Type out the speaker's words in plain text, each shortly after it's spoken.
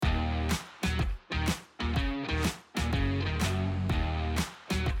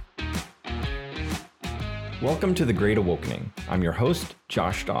Welcome to The Great Awakening. I'm your host,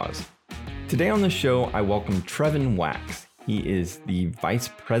 Josh Dawes. Today on the show, I welcome Trevin Wax. He is the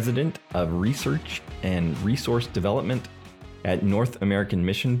Vice President of Research and Resource Development at North American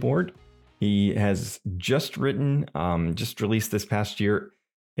Mission Board. He has just released this past year,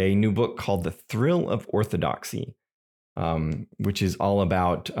 a new book called The Thrill of Orthodoxy, which is all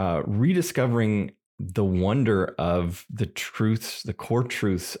about rediscovering the wonder of the truths, the core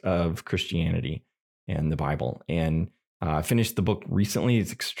truths of Christianity and the Bible. And I finished the book recently.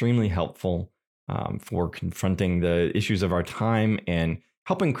 It's extremely helpful for confronting the issues of our time and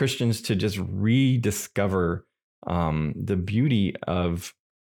helping Christians to just rediscover the beauty of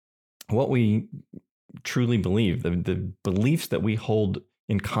what we truly believe, the beliefs that we hold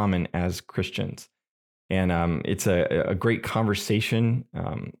in common as Christians. And it's a great conversation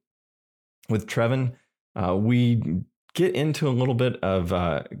with Trevin. We get into a little bit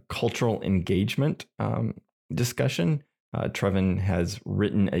of cultural engagement discussion. Trevin has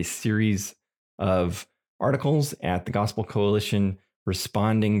written a series of articles at the Gospel Coalition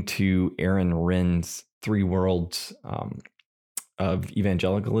responding to Aaron Renn's Three Worlds of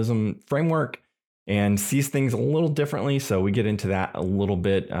Evangelicalism framework, and sees things a little differently. So we get into that a little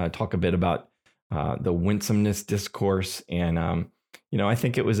bit, talk a bit about the winsomeness discourse. And, I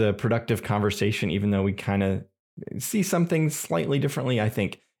think it was a productive conversation, even though we kind of see some things slightly differently. I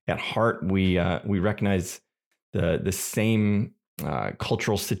think at heart, we recognize the same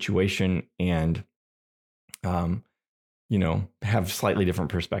cultural situation and, have slightly different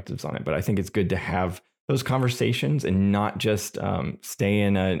perspectives on it. But I think it's good to have those conversations and not just stay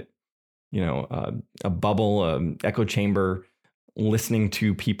in a bubble, echo chamber, listening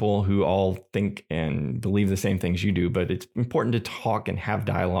to people who all think and believe the same things you do. But it's important to talk and have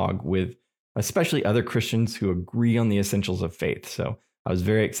dialogue with especially other Christians who agree on the essentials of faith. So I was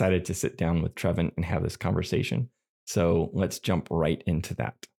very excited to sit down with Trevin and have this conversation. So let's jump right into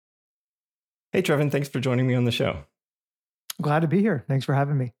that. Hey, Trevin, thanks for joining me on the show. Glad to be here. Thanks for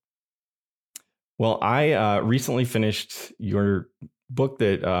having me. Well, I recently finished your book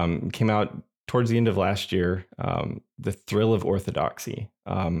that came out towards the end of last year, The Thrill of Orthodoxy.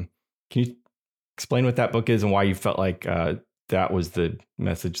 Can you explain what that book is and why you felt like that was the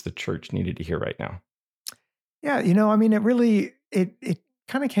message the church needed to hear right now? Yeah, it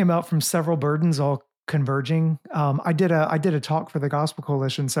kind of came out from several burdens all converging. I did a talk for the Gospel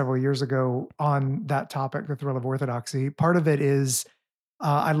Coalition several years ago on that topic, the Thrill of Orthodoxy. Part of it is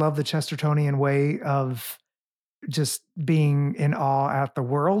I love the Chestertonian way of just being in awe at the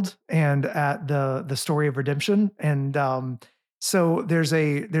world and at the story of redemption. And so there's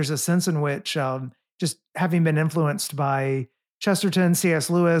a sense in which just having been influenced by Chesterton, C.S.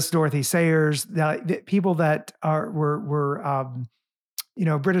 Lewis, Dorothy Sayers, the people that were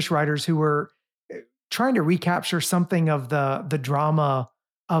British writers who were trying to recapture something of the drama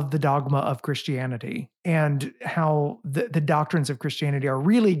of the dogma of Christianity and how the doctrines of Christianity are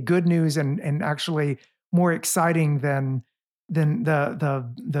really good news and actually more exciting than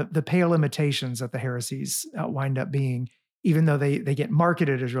the pale imitations that the heresies wind up being, even though they get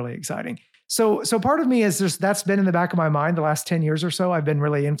marketed as really exciting. So part of me is just that's been in the back of my mind the last 10 years or so. I've been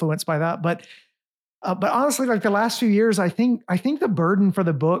really influenced by that. But honestly, like the last few years, I think the burden for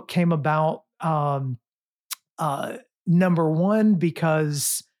the book came about, number one,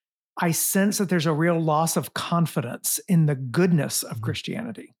 because I sense that there's a real loss of confidence in the goodness of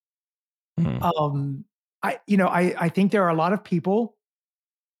Christianity. Mm-hmm. I think there are a lot of people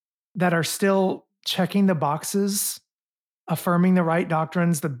that are still checking the boxes, affirming the right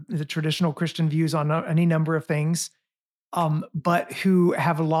doctrines, the traditional Christian views on any number of things, but who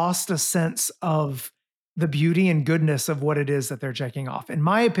have lost a sense of the beauty and goodness of what it is that they're checking off. And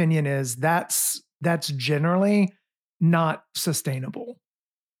my opinion is that's generally not sustainable.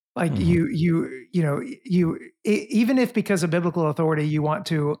 Like mm-hmm. Even if because of biblical authority you want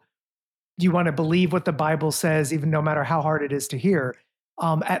to believe what the Bible says, even no matter how hard it is to hear,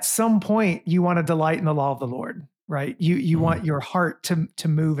 at some point you want to delight in the law of the Lord, right? You mm-hmm. want your heart to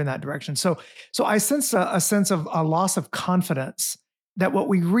move in that direction. So I sense a sense of a loss of confidence that what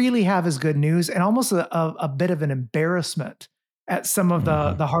we really have is good news, and almost a bit of an embarrassment at some of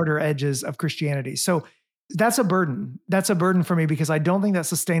mm-hmm. the harder edges of Christianity. So that's a burden. That's a burden for me because I don't think that's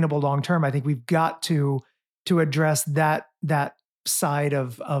sustainable long term. I think we've got to address that side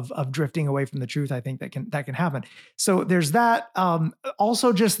of drifting away from the truth. I think that can happen. So there's that.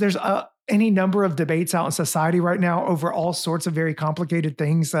 Also, just there's any number of debates out in society right now over all sorts of very complicated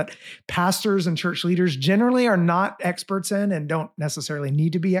things that pastors and church leaders generally are not experts in and don't necessarily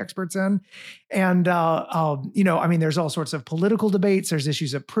need to be experts in. And, there's all sorts of political debates. There's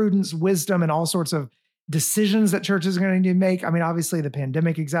issues of prudence, wisdom, and all sorts of decisions that churches are going to need to make. I mean, obviously the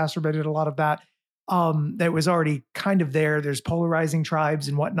pandemic exacerbated a lot of that. That was already kind of there. There's polarizing tribes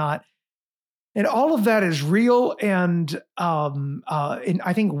and whatnot. And all of that is real, and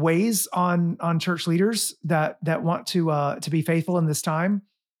I think weighs on church leaders that want to be faithful in this time.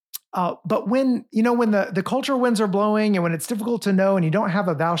 But when the culture winds are blowing, and when it's difficult to know, and you don't have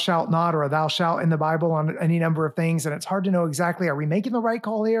a thou shalt not or a thou shalt in the Bible on any number of things, and it's hard to know exactly, are we making the right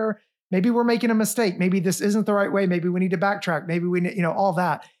call here? Maybe we're making a mistake. Maybe this isn't the right way. Maybe we need to backtrack. Maybe we need, all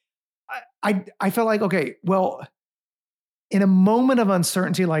that. I felt like, okay, well, in a moment of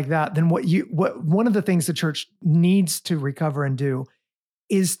uncertainty like that, then one of the things the church needs to recover and do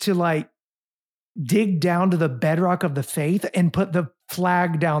is to like dig down to the bedrock of the faith and put the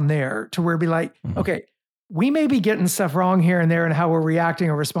flag down there to where it'd be like, okay, we may be getting stuff wrong here and there and how we're reacting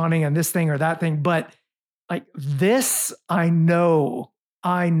or responding on this thing or that thing, but like this, I know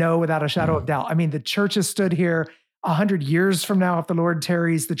without a shadow of doubt. I mean, the church has stood here 100 years from now. If the Lord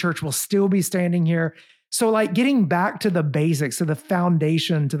tarries, the church will still be standing here. So like getting back to the basics, to the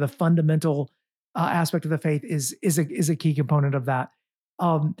foundation, to the fundamental aspect of the faith is a key component of that.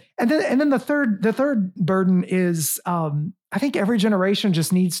 And then the third burden is I think every generation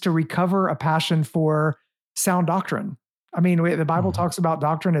just needs to recover a passion for sound doctrine. I mean, the Bible talks about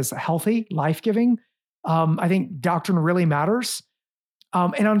doctrine as healthy, life-giving. I think doctrine really matters.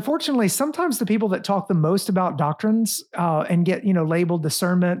 And unfortunately, sometimes the people that talk the most about doctrines and get labeled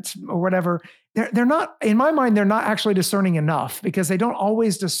discernment or whatever, they're not, in my mind, they're not actually discerning enough, because they don't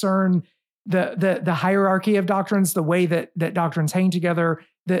always discern the hierarchy of doctrines, the way that doctrines hang together,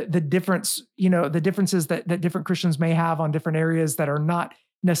 the difference, the differences that different Christians may have on different areas that are not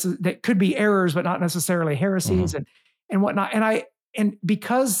that could be errors, but not necessarily heresies and whatnot. And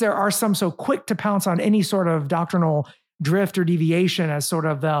because there are some so quick to pounce on any sort of doctrinal drift or deviation as sort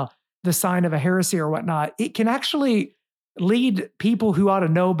of the sign of a heresy or whatnot, it can actually lead people who ought to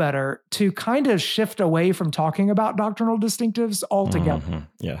know better to kind of shift away from talking about doctrinal distinctives altogether.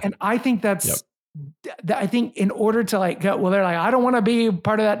 Yeah. And I think I think in order to like go, well, they're like, I don't want to be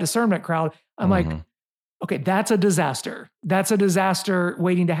part of that discernment crowd. I'm like, okay, that's a disaster. That's a disaster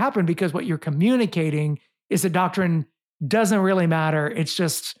waiting to happen, because what you're communicating is that doctrine doesn't really matter. It's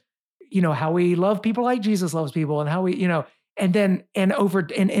just, how we love people like Jesus loves people, and how we, and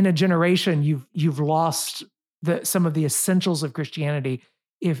in a generation, you've lost some of the essentials of Christianity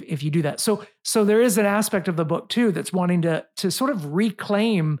if you do that. So there is an aspect of the book too that's wanting to sort of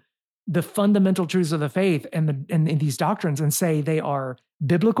reclaim the fundamental truths of the faith and these doctrines and say they are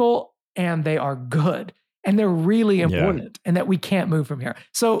biblical and they are good and they're really important and that we can't move from here.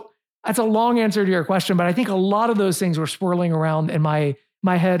 So that's a long answer to your question, but I think a lot of those things were swirling around in my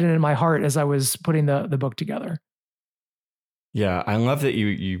head and in my heart as I was putting the book together. Yeah, I love that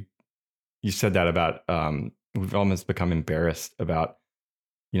you said that about we've almost become embarrassed about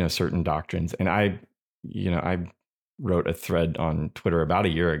certain doctrines. And I wrote a thread on Twitter about a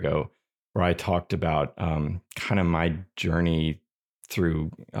year ago where I talked about kind of my journey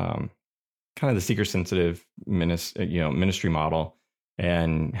through kind of the seeker-sensitive ministry model,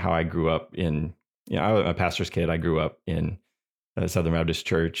 and how I grew up in, I'm a pastor's kid. I grew up in a Southern Baptist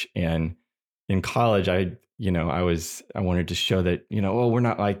church, and in college, I wanted to show that, we're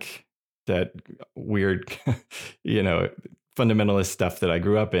not like that weird, fundamentalist stuff that I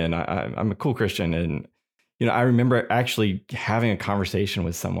grew up in. I'm a cool Christian. And, I remember actually having a conversation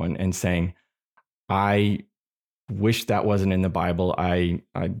with someone and saying, I wish that wasn't in the Bible. I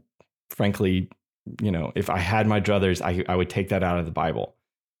frankly, if I had my druthers, I would take that out of the Bible.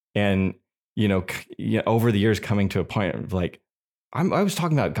 And, over the years coming to a point of like, I was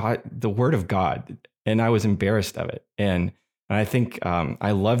talking about God, the word of God, and I was embarrassed of it. And I think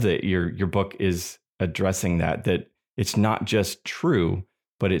I love that your book is addressing that it's not just true,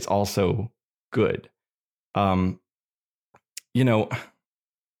 but it's also good. Like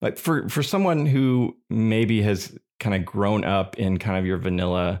for someone who maybe has kind of grown up in kind of your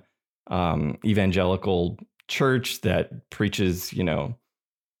vanilla evangelical church that preaches,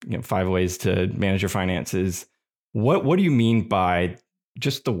 5 ways to manage your finances. What do you mean by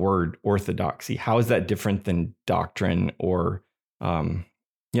just the word orthodoxy? How is that different than doctrine or, what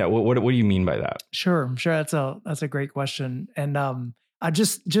do you mean by that? Sure. That's a great question. And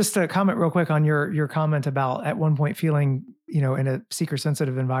just to comment real quick on your comment about at one point feeling, in a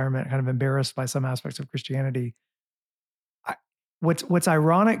seeker-sensitive environment, kind of embarrassed by some aspects of Christianity. What's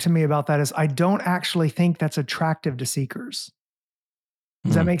ironic to me about that is I don't actually think that's attractive to seekers.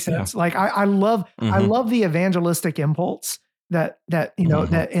 Does that make sense? Yeah. Like I love the evangelistic impulse that that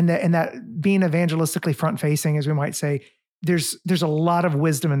being evangelistically front facing, as we might say, there's a lot of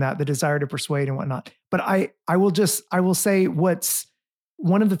wisdom in that, the desire to persuade and whatnot. But I will say what's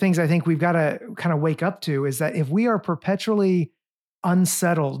one of the things I think we've got to kind of wake up to is that if we are perpetually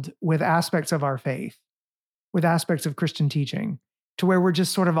unsettled with aspects of our faith, with aspects of Christian teaching, to where we're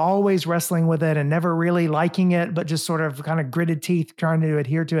just sort of always wrestling with it and never really liking it, but just sort of kind of gritted teeth trying to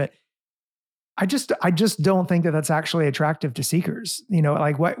adhere to it. I just don't think that that's actually attractive to seekers.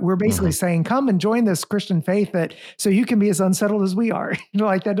 Like what we're basically saying, come and join this Christian faith so you can be as unsettled as we are.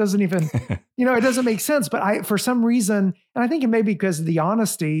 Like that doesn't even, it doesn't make sense. But for some reason, and I think it may be because of the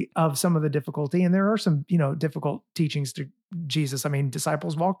honesty of some of the difficulty, and there are some, difficult teachings to Jesus. I mean,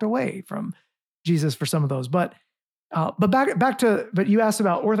 disciples walked away from Jesus for some of those, but you asked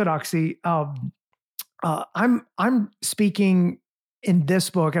about orthodoxy. I'm speaking in this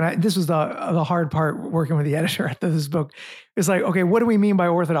book, and this was the hard part working with the editor at this book, is like, okay, what do we mean by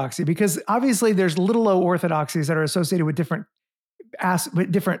orthodoxy? Because obviously there's little o orthodoxies that are associated with different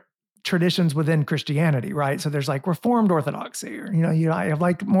traditions within Christianity, right? So there's like Reformed Orthodoxy, or I have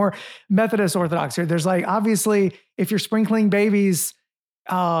like more Methodist Orthodoxy. There's like, obviously, if you're sprinkling babies,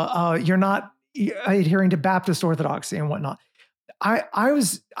 you're not adhering to Baptist Orthodoxy and whatnot.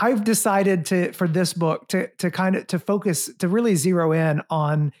 I've decided for this book to focus, to really zero in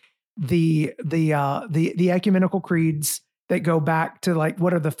on the ecumenical creeds that go back to like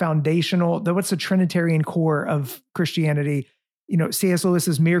what are the foundational, what's the Trinitarian core of Christianity. C.S.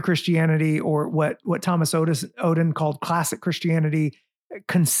 Lewis's Mere Christianity, or what Thomas Oden called classic Christianity,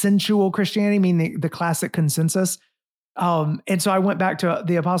 consensual Christianity, meaning the classic consensus. And so I went back to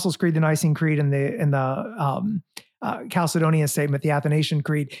the Apostles' Creed, the Nicene Creed, and the Chalcedonian Statement, the Athanasian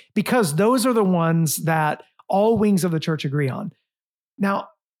Creed, because those are the ones that all wings of the church agree on. Now,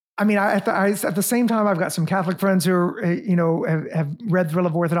 I mean, at the same time, I've got some Catholic friends who are, have read Thrill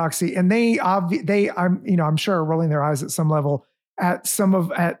of Orthodoxy, and I'm sure are rolling their eyes at some level at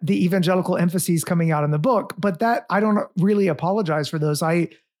the evangelical emphases coming out in the book. But that I don't really apologize for those. I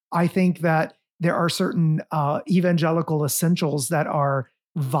think that there are certain evangelical essentials that are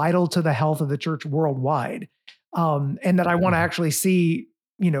vital to the health of the church worldwide. And that I want to actually see,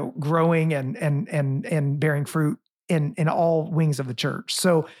 growing and bearing fruit in all wings of the church.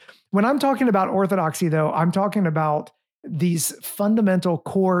 So when I'm talking about orthodoxy, though, I'm talking about these fundamental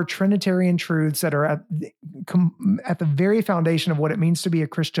core Trinitarian truths that are at the very foundation of what it means to be a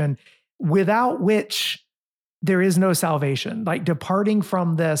Christian, without which there is no salvation. Like departing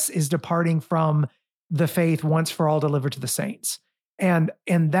from this is departing from the faith once for all delivered to the saints. And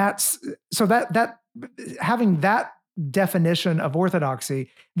that's so that having that definition of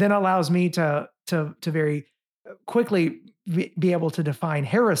orthodoxy then allows me to very quickly be able to define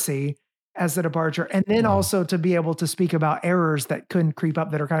heresy as the departure, and then also to be able to speak about errors that couldn't creep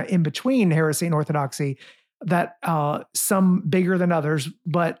up that are kind of in between heresy and orthodoxy, that some bigger than others,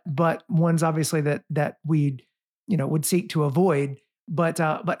 but ones obviously that we would seek to avoid, but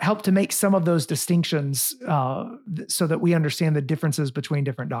help to make some of those distinctions so that we understand the differences between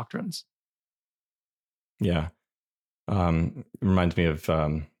different doctrines. Yeah. It reminds me of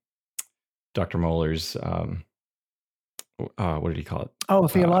Dr. Mohler's, what did he call it? Oh,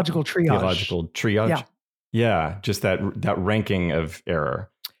 theological triage. Theological triage. Yeah. Just that ranking of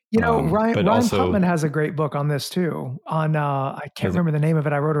error. Ryan Putman has a great book on this too. I can't remember the name of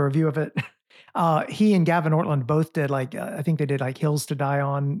it. I wrote a review of it. He and Gavin Ortlund both did I think they did like Hills to Die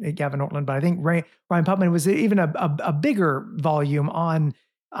On at Gavin Ortlund, but I think Ryan Putman was even a bigger volume on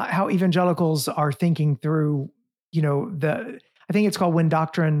how evangelicals are thinking through, I think it's called When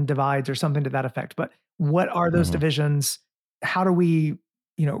Doctrine Divides or something to that effect. But what are those divisions? How do we,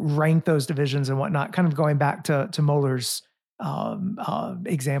 rank those divisions and whatnot? Kind of going back to Mohler's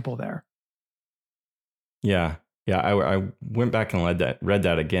example there. Yeah. I went back and read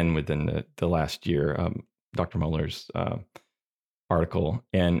that again within the last year, Dr. Mohler's article.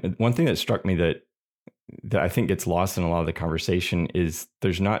 And one thing that struck me that I think gets lost in a lot of the conversation is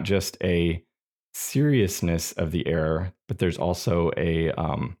there's not just a seriousness of the error, but there's also a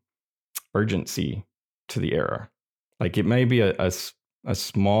urgency to the error. Like it may be a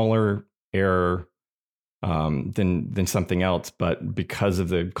smaller error than something else, but because of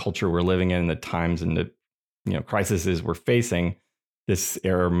the culture we're living in, the times and the crises we're facing, this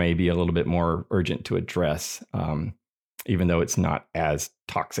error may be a little bit more urgent to address, even though it's not as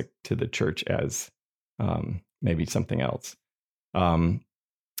toxic to the church as maybe something else.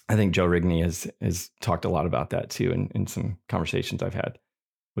 I think Joe Rigney has talked a lot about that too in some conversations I've had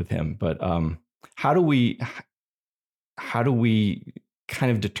with him. But how do we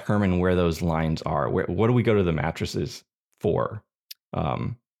kind of determine where those lines are? What do we go to the mattresses for?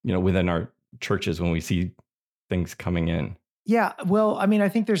 Within our churches when we see things coming in? Yeah, well, I mean, I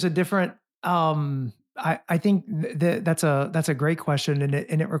think there's a different. I think that's a great question,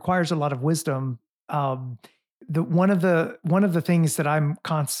 and it requires a lot of wisdom. Um, the one of the things that I'm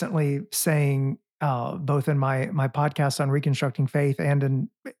constantly saying, both in my podcast on reconstructing faith, and in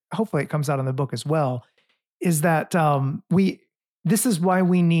hopefully it comes out in the book as well, is that we this is why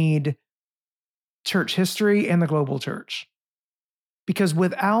we need church history and the global church, because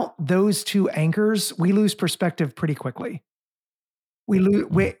without those two anchors, we lose perspective pretty quickly.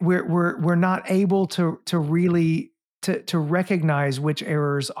 We're not able to really to recognize which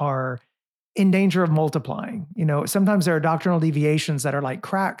errors are in danger of multiplying. You know, sometimes there are doctrinal deviations that are like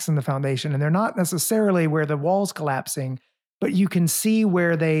cracks in the foundation, and they're not necessarily where the wall's collapsing, but you can see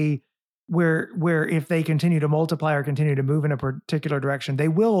where where if they continue to multiply or continue to move in a particular direction, they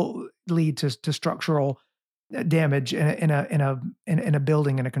will lead to structural damage in a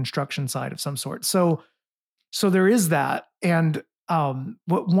building, in a construction site of some sort. So there is that. And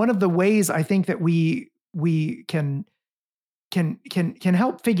one of the ways I think that we can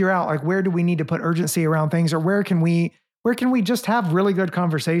help figure out, like, where do we need to put urgency around things, or where can we just have really good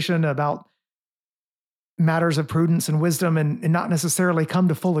conversation about matters of prudence and wisdom, and not necessarily come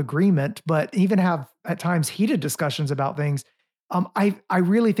to full agreement, but even have at times heated discussions about things. I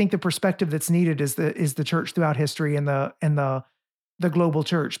really think the perspective that's needed is the church throughout history, and the global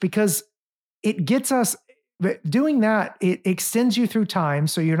church, because it gets us. But doing that, it extends you through time,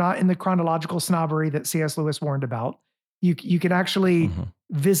 so you're not in the chronological snobbery that C.S. Lewis warned about. You can actually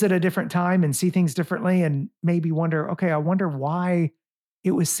visit a different time and see things differently, and maybe wonder, okay, I wonder why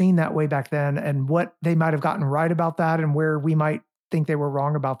it was seen that way back then, and what they might have gotten right about that, and where we might think they were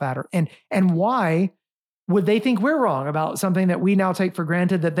wrong about that, and why would they think we're wrong about something that we now take for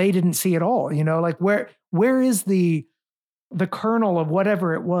granted that they didn't see at all? You know, like where is the kernel of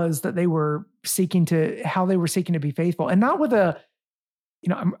whatever it was that they were seeking to, how they were seeking to be faithful, and not with a, you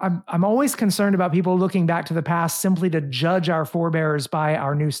know, I'm always concerned about people looking back to the past simply to judge our forebears by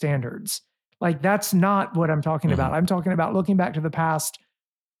our new standards. Like, that's not what I'm talking about. I'm talking about looking back to the past,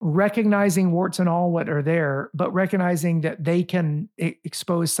 recognizing warts and all what are there, but recognizing that they can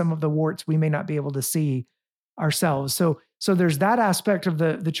expose some of the warts we may not be able to see ourselves. So there's that aspect of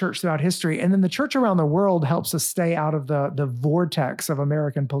the church throughout history. And then the church around the world helps us stay out of the vortex of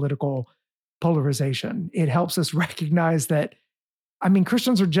American political polarization. It helps us recognize that, I mean,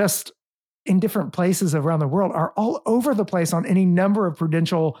 Christians are just in different places around the world, are all over the place on any number of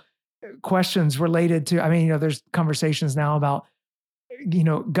prudential questions related to, I mean, you know, there's conversations now about, you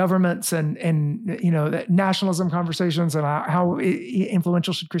know, governments and you know, the nationalism conversations, and how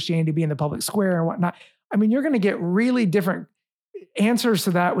influential should Christianity be in the public square and whatnot. I mean, you're going to get really different answers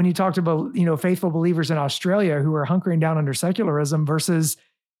to that when you talk to, you know, faithful believers in Australia who are hunkering down under secularism versus,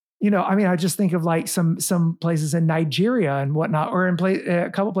 you know, I mean, I just think of like some places in Nigeria and whatnot, or in a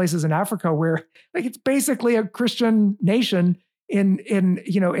couple places in Africa where, like, it's basically a Christian nation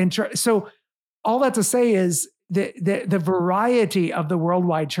so all that to say is the variety of the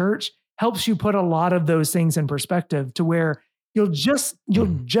worldwide church helps you put a lot of those things in perspective, to where you'll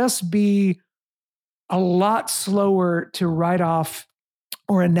just be a lot slower to write off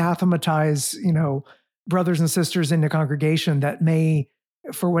or anathematize, you know, brothers and sisters in the congregation that may,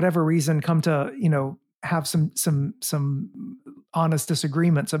 for whatever reason, come to, you know, have some honest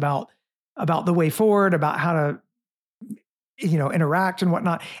disagreements about the way forward, about how to, you know, interact and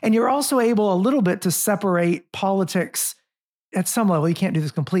whatnot. And you're also able a little bit to separate politics at some level. You can't do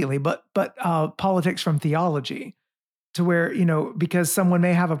this completely, but politics from theology, to where, you know, because someone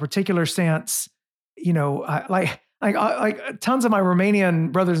may have a particular stance, you know, like tons of my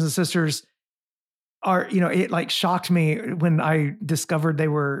Romanian brothers and sisters are, you know, it like shocked me when I discovered they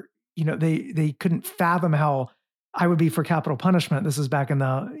were, you know, they couldn't fathom how I would be for capital punishment. This is back in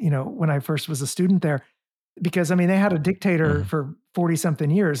the, you know, when I first was a student there, because I mean, they had a dictator for 40 something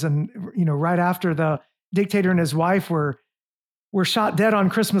years. And, you know, right after the dictator and his wife were shot dead on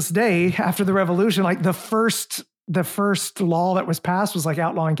Christmas Day after the revolution, like the first law that was passed was like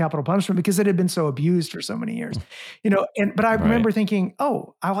outlawing capital punishment, because it had been so abused for so many years, you know. But I remember thinking,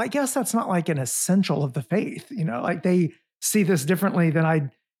 oh, I guess that's not like an essential of the faith, you know, like they see this differently than I,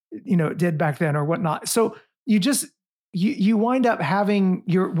 you know, did back then or whatnot. So you just, you wind up having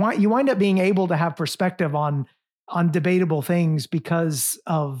you wind up being able to have perspective on debatable things because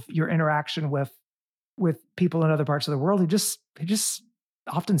of your interaction with people in other parts of the world who just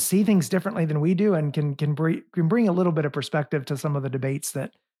often see things differently than we do, and can bring a little bit of perspective to some of the debates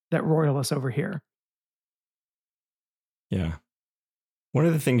that roil us over here. Yeah. One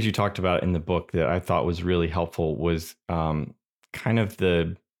of the things you talked about in the book that I thought was really helpful was kind of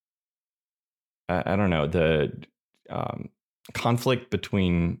the I don't know, the conflict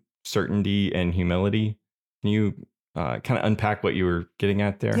between certainty and humility. Can you kind of unpack what you were getting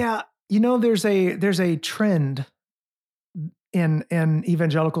at there? Yeah, there's a trend in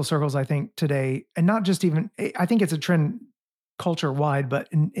evangelical circles, I think, today, and not just even, I think it's a trend culture wide, but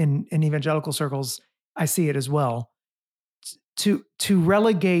in evangelical circles, I see it as well. To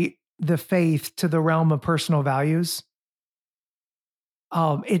relegate the faith to the realm of personal values.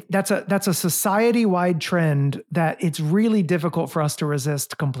 That's a society-wide trend that it's really difficult for us to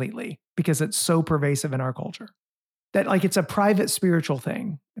resist completely because it's so pervasive in our culture. That like it's a private spiritual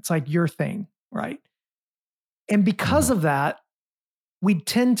thing. It's like your thing, right? And because of that, we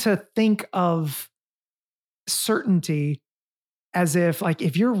tend to think of certainty as if like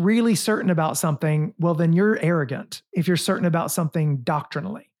if you're really certain about something, well then you're arrogant if you're certain about something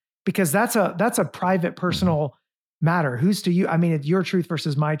doctrinally, because that's a private personal matter. Who's to you? I mean, it's your truth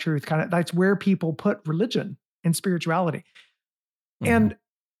versus my truth, kind of. That's where people put religion and spirituality. And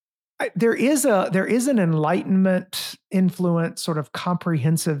there is an enlightenment influence, sort of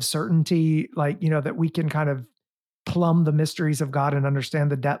comprehensive certainty, like, that we can kind of plumb the mysteries of God and understand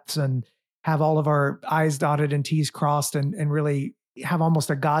the depths and have all of our I's dotted and T's crossed and really have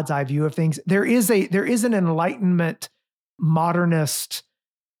almost a God's eye view of things. There is an enlightenment modernist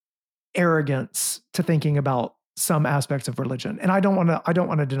arrogance to thinking about some aspects of religion. And I don't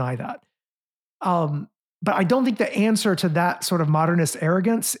want to deny that. But I don't think the answer to that sort of modernist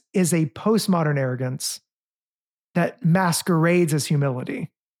arrogance is a postmodern arrogance that masquerades as humility.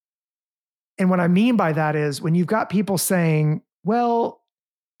 And what I mean by that is when you've got people saying, well,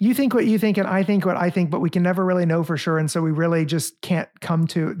 you think what you think and I think what I think, but we can never really know for sure. And so we really just can't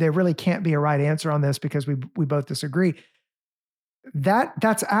there really can't be a right answer on this because we both disagree.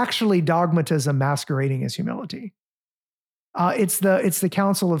 That's actually dogmatism masquerading as humility. It's the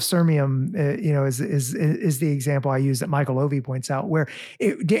Council of Sirmium, is the example I use that Michael Ovey points out, where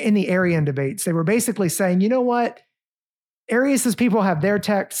in the Arian debates, they were basically saying, you know what? Arius's people have their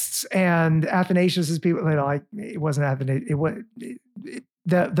texts, and Athanasius's people, like it wasn't Athanasius. It was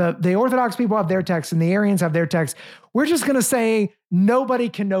the Orthodox people have their texts, and the Arians have their texts. We're just going to say nobody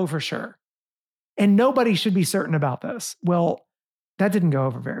can know for sure, and nobody should be certain about this. Well, that didn't go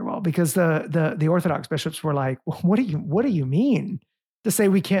over very well because the Orthodox bishops were like, well, what do you mean to say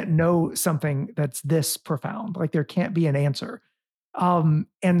we can't know something that's this profound? Like there can't be an answer. And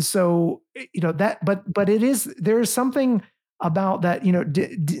so, but there is something about that,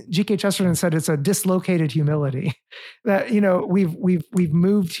 G.K. Chesterton said it's a dislocated humility that, we've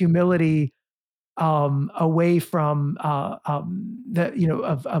moved humility away from of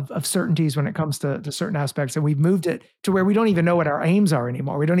certainties when it comes to certain aspects, and we've moved it to where we don't even know what our aims are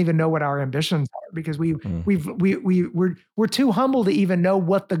anymore. We don't even know what our ambitions are because we're too humble to even know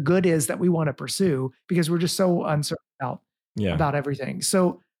what the good is that we want to pursue because we're just so uncertain about everything.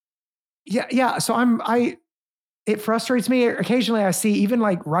 So yeah. So it frustrates me occasionally. I see even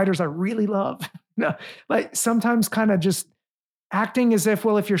like writers I really love, like sometimes kind of just acting as if,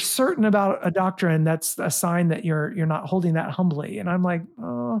 well, if you're certain about a doctrine, that's a sign that you're not holding that humbly. And I'm like,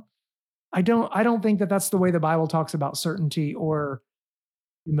 oh, I don't think that that's the way the Bible talks about certainty or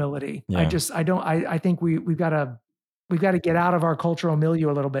humility. Yeah. I think we've got to get out of our cultural milieu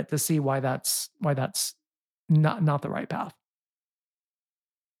a little bit to see why that's not the right path.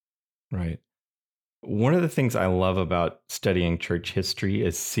 Right. One of the things I love about studying church history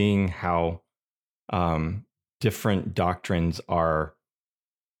is seeing how different doctrines are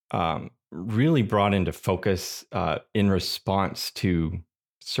really brought into focus in response to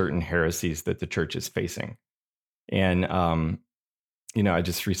certain heresies that the church is facing. And, I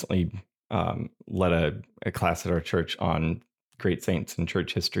just recently led a class at our church on great saints in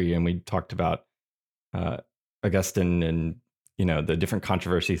church history, and we talked about Augustine and the different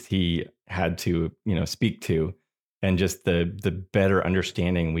controversies he had to speak to, and just the better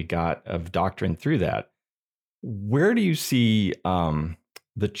understanding we got of doctrine through that. Where do you see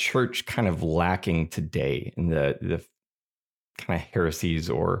the church kind of lacking today in the kind of heresies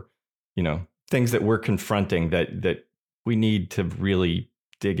or things that we're confronting that we need to really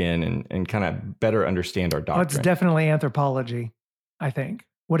dig in and kind of better understand our doctrine? Well, it's definitely anthropology, I think.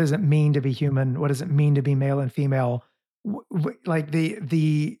 What does it mean to be human? What does it mean to be male and female? Like I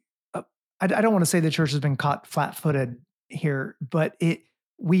don't want to say the church has been caught flat-footed here, but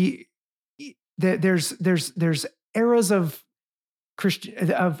there's eras of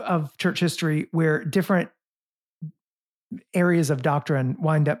of church history where different areas of doctrine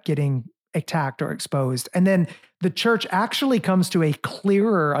wind up getting attacked or exposed, and then the church actually comes to a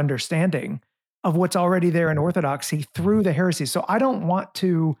clearer understanding of what's already there in orthodoxy through the heresies. So I don't want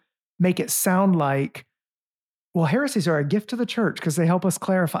to make it sound like, well, heresies are a gift to the church because they help us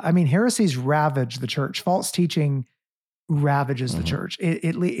clarify. I mean, heresies ravage the church. False teaching ravages the church.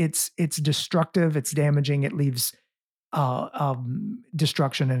 It's destructive. It's damaging. It leaves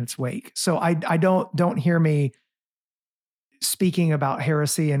destruction in its wake. So I don't hear me speaking about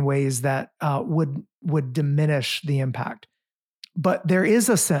heresy in ways that would diminish the impact. But there is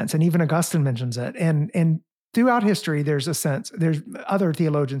a sense, and even Augustine mentions it, and throughout history, there's a sense, there's other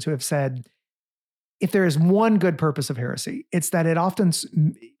theologians who have said, if there is one good purpose of heresy, it's that it often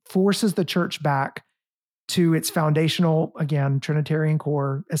forces the church back to its foundational, again, Trinitarian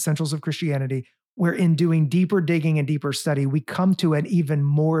core, essentials of Christianity, where in doing deeper digging and deeper study, we come to an even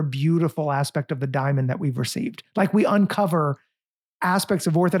more beautiful aspect of the diamond that we've received. Like we uncover aspects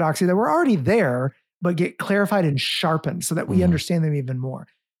of orthodoxy that were already there, but get clarified and sharpened so that we understand them even more.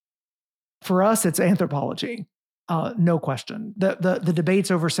 For us, it's anthropology, no question. The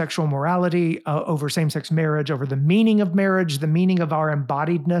debates over sexual morality, over same-sex marriage, over the meaning of marriage, the meaning of our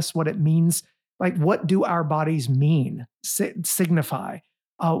embodiedness, what it means, like what do our bodies mean, signify?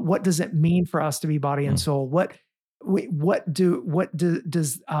 What does it mean for us to be body and soul? What do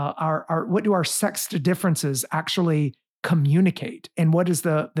our sex differences actually communicate? And what is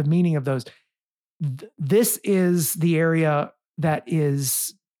the meaning of those? This is the area that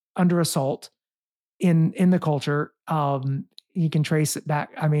is under assault in the culture. You can trace it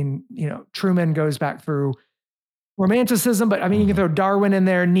back. I mean, Truman goes back through Romanticism, but I mean, you can throw Darwin in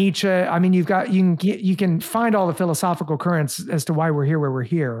there, Nietzsche. I mean, you can find all the philosophical currents as to why we're here where we're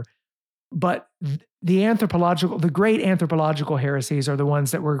here. But the great anthropological heresies are the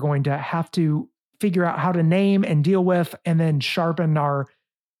ones that we're going to have to figure out how to name and deal with, and then sharpen our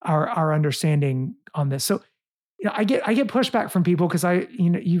understanding on this. So, I get pushback from people because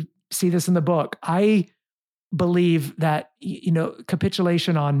you see this in the book. I believe that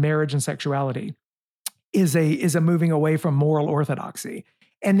capitulation on marriage and sexuality is a moving away from moral orthodoxy.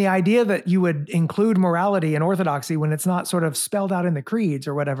 And the idea that you would include morality and orthodoxy when it's not sort of spelled out in the creeds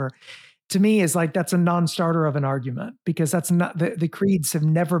or whatever, to me is like, that's a non-starter of an argument, because that's not, the creeds have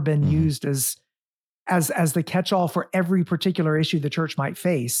never been used as the catch-all for every particular issue the church might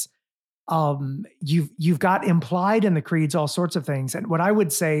face. You've got implied in the creeds all sorts of things. And what I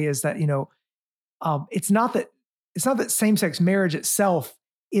would say is that, it's not that same-sex marriage itself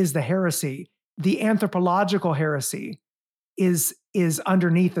is the heresy. The anthropological heresy is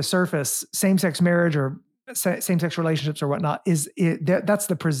underneath the surface. Same-sex marriage or same-sex relationships or whatnot that's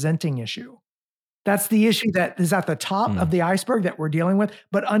the presenting issue. That's the issue that is at the top of the iceberg that we're dealing with.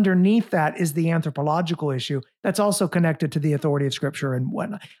 But underneath that is the anthropological issue that's also connected to the authority of Scripture and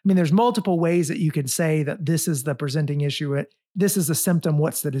whatnot. I mean, there's multiple ways that you could say that this is the presenting issue. This is the symptom.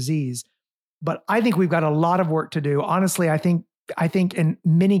 What's the disease? But I think we've got a lot of work to do. Honestly, I think in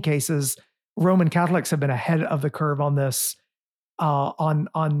many cases, Roman Catholics have been ahead of the curve on this, on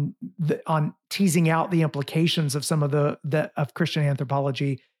teasing out the implications of some of of Christian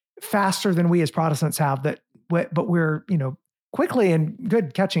anthropology faster than we as Protestants have. But we're quickly and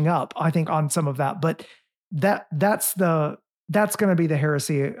good catching up, I think, on some of that. But that's going to be the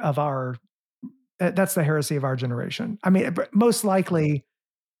heresy of our generation. I mean, most likely.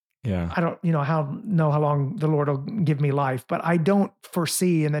 Yeah. I don't know how long the Lord will give me life, but I don't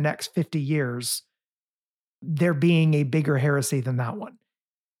foresee in the next 50 years there being a bigger heresy than that one.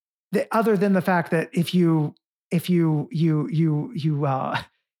 Other than the fact that if you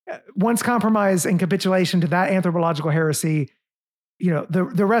once compromise and capitulation to that anthropological heresy,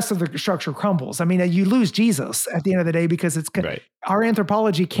 the rest of the structure crumbles. I mean, you lose Jesus at the end of the day, because our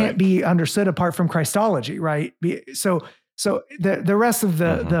anthropology can't be understood apart from Christology, right? So the rest of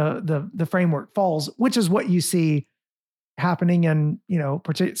the framework falls, which is what you see happening in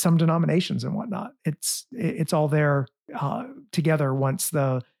some denominations and whatnot. It's all there together once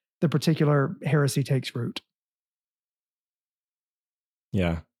the particular heresy takes root.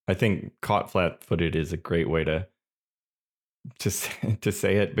 Yeah, I think caught flat-footed is a great way to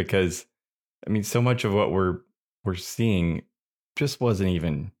say it, because I mean, so much of what we're seeing just wasn't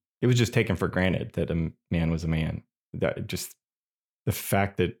even. It was just taken for granted that a man was a man. That just the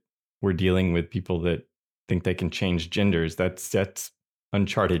fact that we're dealing with people that think they can change genders, that's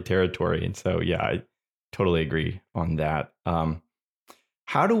uncharted territory. And so, yeah, I totally agree on that.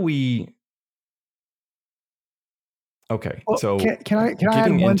 How do we? Okay, well, so can I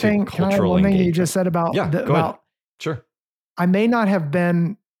add one thing? Can I add one thing you just said about? Yeah, go ahead. Sure. I may not have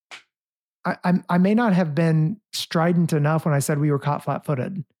been. I may not have been strident enough when I said we were caught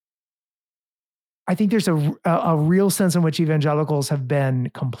flat-footed. I think there's a real sense in which evangelicals have been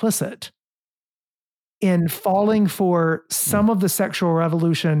complicit in falling for some of the sexual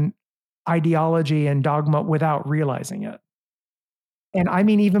revolution ideology and dogma without realizing it. And I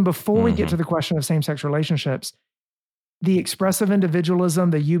mean, even before we get to the question of same-sex relationships, the expressive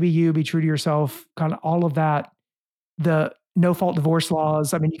individualism, the you, be true to yourself, kind of all of that, the no-fault divorce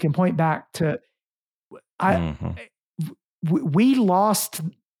laws. I mean, you can point back to, we lost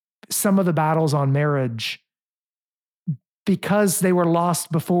some of the battles on marriage because they were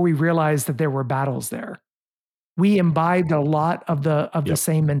lost before we realized that there were battles there. We imbibed a lot of the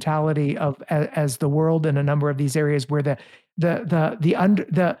same mentality as the world in a number of these areas where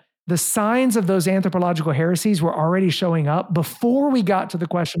the signs of those anthropological heresies were already showing up before we got to the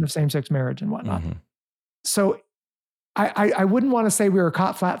question of same-sex marriage and whatnot. So I wouldn't want to say we were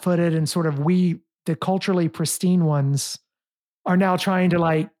caught flat-footed and sort of the culturally pristine ones are now trying to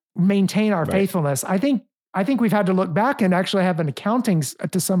like maintain our faithfulness. I think we've had to look back and actually have an accounting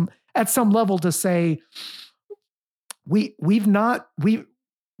at some level to say we didn't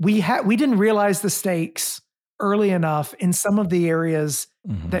realize the stakes early enough in some of the areas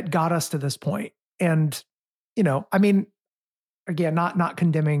that got us to this point. And, I mean, again, not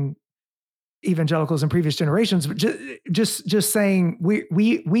condemning evangelicals in previous generations, but just saying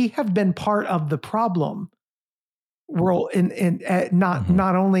we have been part of the problem.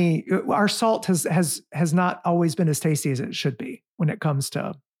 Not only our salt has not always been as tasty as it should be when it comes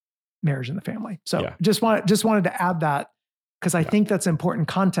to marriage and the family. So just wanted to add that because I think that's important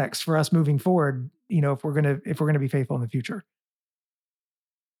context for us moving forward. If we're gonna be faithful in the future.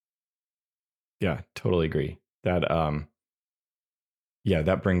 Yeah, totally agree. That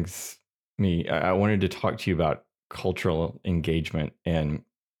that brings me. I wanted to talk to you about cultural engagement and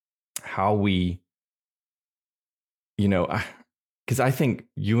how we, because I think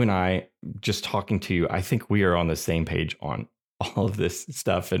you and I, just talking to you, I think we are on the same page on all of this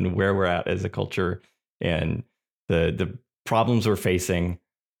stuff and where we're at as a culture and the problems we're facing.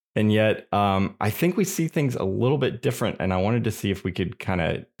 And yet, I think we see things a little bit different. And I wanted to see if we could kind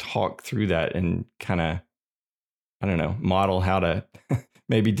of talk through that and kind of, I don't know, model how to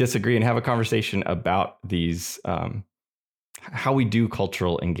maybe disagree and have a conversation about these, how we do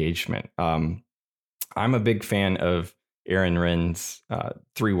cultural engagement. I'm a big fan of Aaron Renn's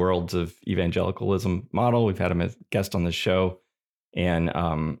 3 Worlds of Evangelicalism model. We've had him as a guest on the show. And,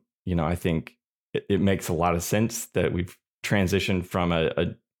 I think it makes a lot of sense that we've transitioned from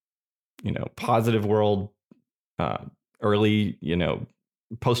a positive world, early,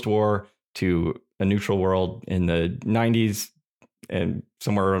 post-war to a neutral world in the 90s and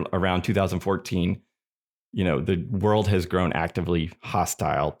somewhere around 2014. The world has grown actively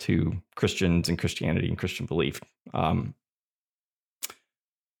hostile to Christians and Christianity and Christian belief.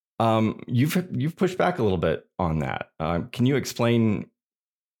 You've pushed back a little bit on that. Can you explain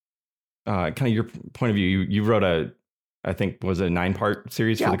kind of your point of view? You wrote I think was a 9-part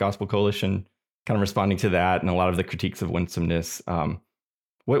series for the Gospel Coalition, kind of responding to that and a lot of the critiques of winsomeness. Where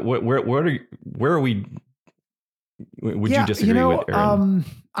are we? Would you disagree with Aaron?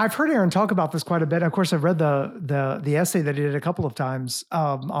 I've heard Aaron talk about this quite a bit. Of course, I've read the essay that he did a couple of times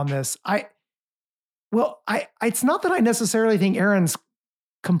on this. It's not that I necessarily think Aaron's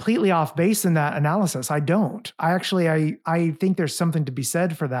completely off base in that analysis. I don't. I think there's something to be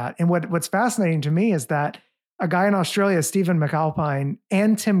said for that. And what's fascinating to me is that a guy in Australia, Stephen McAlpine,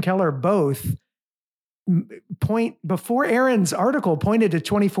 and Tim Keller both before Aaron's article pointed to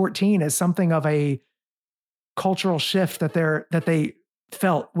 2014 as something of a cultural shift that they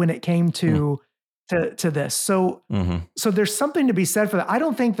felt when it came to this. So there's something to be said for that. I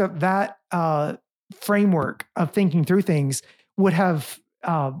don't think that framework of thinking through things would have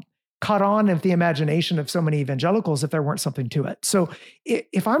caught on of the imagination of so many evangelicals if there weren't something to it. So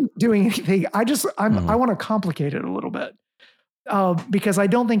if I'm doing anything, I want to complicate it a little bit because I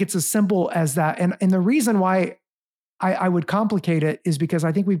don't think it's as simple as that. And the reason why I would complicate it is because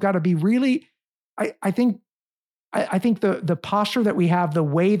I think we've got to be really, I think the posture that we have, the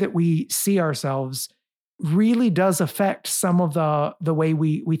way that we see ourselves really does affect some of the way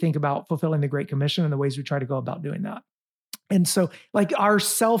we think about fulfilling the Great Commission and the ways we try to go about doing that. And so like our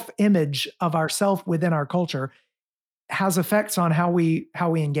self-image of ourself within our culture has effects on how we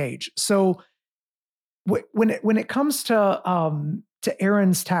engage. So when it comes to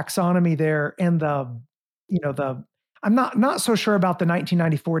Aaron's taxonomy there and I'm not so sure about the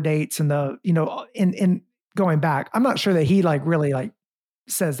 1994 dates and in going back, I'm not sure that he really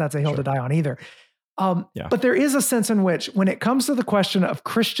says that's a hill to die on either. But there is a sense in which when it comes to the question of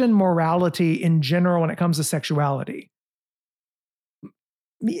Christian morality in general, when it comes to sexuality,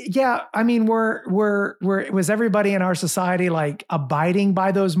 I mean, was everybody in our society like abiding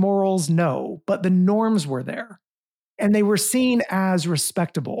by those morals? No, but the norms were there and they were seen as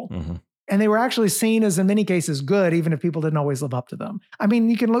respectable. And they were actually seen as, in many cases, good, even if people didn't always live up to them. I mean,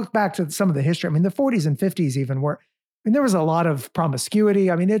 you can look back to some of the history. I mean, the 40s and 50s even were, I mean, there was a lot of promiscuity.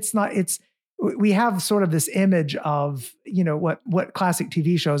 I mean, we have sort of this image of, what classic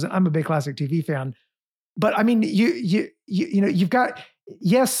TV shows, and I'm a big classic TV fan, but I mean, you've got,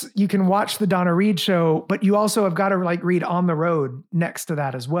 yes, you can watch the Donna Reed show, but you also have got to like read On the Road next to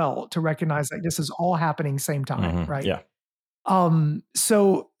that as well to recognize that this is all happening same time, right? Yeah.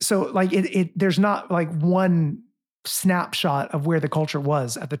 So like there's not like one snapshot of where the culture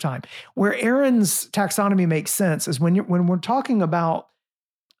was at the time. Where Aaron's taxonomy makes sense is when we're talking about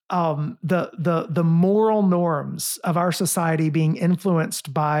the moral norms of our society being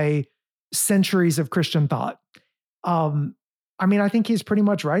influenced by centuries of Christian thought. I mean, I think he's pretty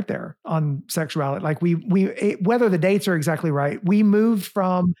much right there on sexuality. Like whether the dates are exactly right, we moved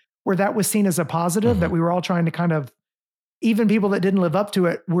from where that was seen as a positive, that we were all trying to kind of, even people that didn't live up to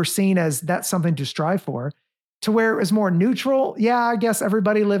it were seen as that's something to strive for, to where it was more neutral. Yeah, I guess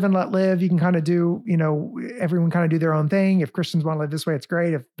everybody live and let live. You can kind of do, everyone kind of do their own thing. If Christians want to live this way, it's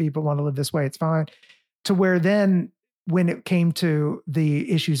great. If people want to live this way, it's fine. To where then when it came to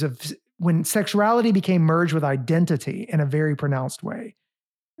the issues of when sexuality became merged with identity in a very pronounced way,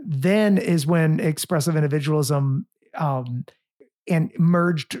 then is when expressive individualism and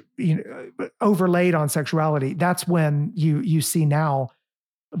merged, overlaid on sexuality. That's when you see now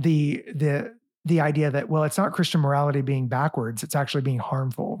the idea that, well, it's not Christian morality being backwards, it's actually being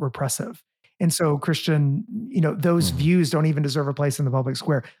harmful, repressive. And so Christian, those views don't even deserve a place in the public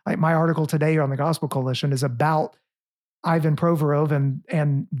square. Like my article today on the Gospel Coalition is about Ivan Provorov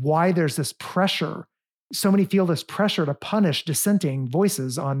and why there's this pressure. So many feel this pressure to punish dissenting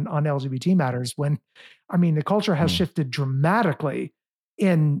voices on LGBT matters when, I mean, the culture has shifted dramatically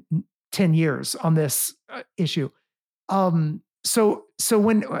in 10 years on this issue. So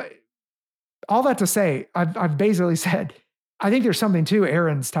when all that to say, I've basically said, I think there's something to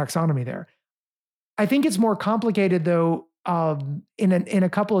Aaron's taxonomy there. I think it's more complicated though, in a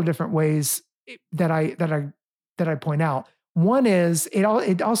couple of different ways that I point out. One is it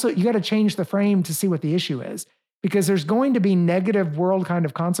also, you got to change the frame to see what the issue is, because there's going to be negative world kind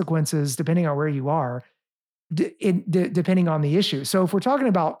of consequences depending on where you are, depending on the issue. So if we're talking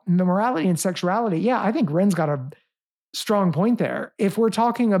about morality and sexuality, yeah, I think Ren's got a strong point there. If we're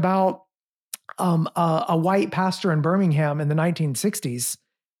talking about a white pastor in Birmingham in the 1960s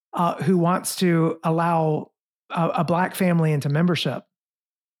who wants to allow a black family into membership,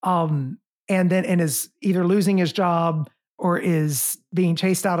 and is either losing his job or is being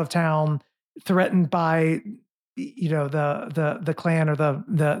chased out of town, threatened by the Klan or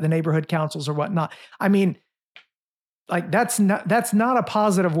the neighborhood councils or whatnot. I mean, like that's not a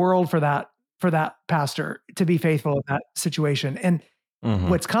positive world for that pastor to be faithful in that situation. And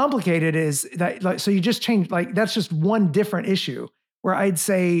what's complicated is that, like, so you just change, like, that's just one different issue where I'd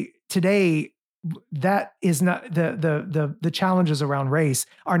say today that is not the challenges around race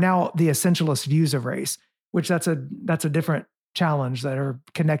are now the essentialist views of race, which that's a different challenge that are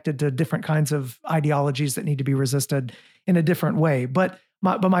connected to different kinds of ideologies that need to be resisted in a different way. But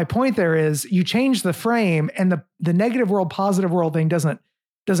my point there is you change the frame and the negative world, positive world thing doesn't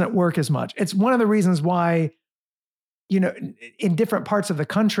work as much. It's one of the reasons why, in different parts of the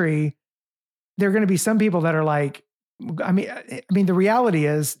country, there are going to be some people that are like, I mean, the reality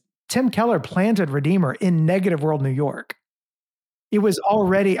is Tim Keller planted Redeemer in negative world New York. It was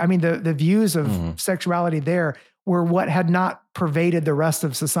already, I mean, the views of sexuality there were what had not pervaded the rest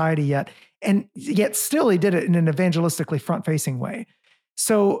of society yet. And yet still he did it in an evangelistically front-facing way.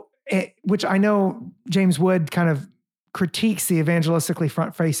 So, which I know James Wood kind of critiques the evangelistically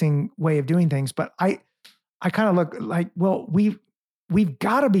front-facing way of doing things, but I kind of look like, well, we've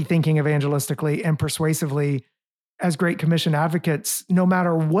got to be thinking evangelistically and persuasively as Great Commission advocates, no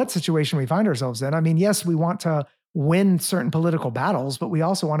matter what situation we find ourselves in. I mean, yes, we want to win certain political battles, but we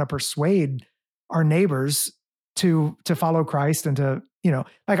also want to persuade our neighbors to follow Christ and to,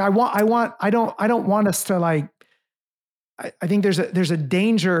 like I don't want us to, like, I think there's a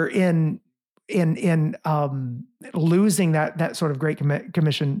danger in losing that sort of Great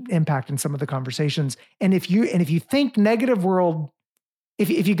Commission impact in some of the conversations. And if you think negative world,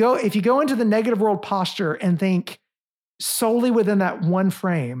 if you go into the negative world posture and think solely within that one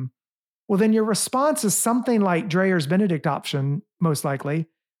frame, well, then your response is something like Dreyer's Benedict option, most likely,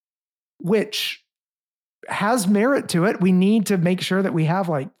 which has merit to it. We need to make sure that we have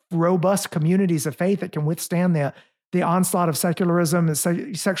like robust communities of faith that can withstand the onslaught of secularism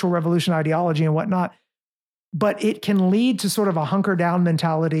and sexual revolution ideology and whatnot. But it can lead to sort of a hunker down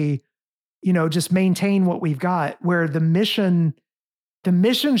mentality, just maintain what we've got, where the mission the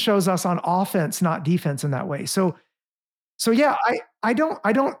mission shows us on offense, not defense in that way. So yeah, I don't,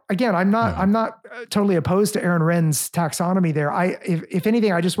 again, I'm not totally opposed to Aaron Wren's taxonomy there. If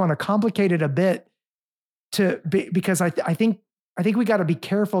anything, I just want to complicate it a bit because I think we got to be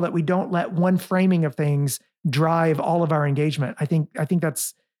careful that we don't let one framing of things drive all of our engagement. I think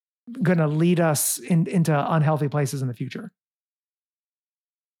that's going to lead us into unhealthy places in the future.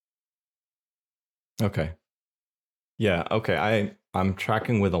 Okay. Yeah. Okay. I'm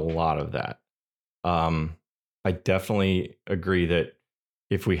tracking with a lot of that. I definitely agree that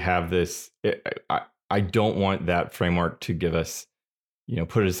if we have this, I don't want that framework to give us,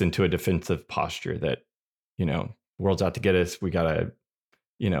 put us into a defensive posture that, world's out to get us. We got to,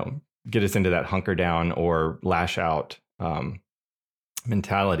 get us into that hunker down or lash out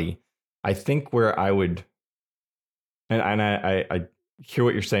mentality. I think where I would, and I hear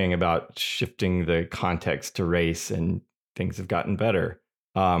what you're saying about shifting the context to race and things have gotten better.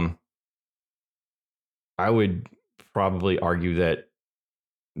 I would probably argue that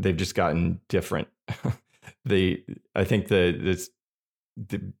they've just gotten different. I think the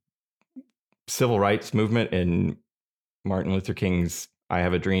civil rights movement and Martin Luther King's "I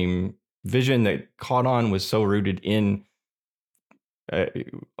Have a Dream" vision that caught on was so rooted in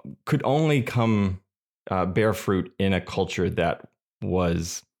could only come bear fruit in a culture that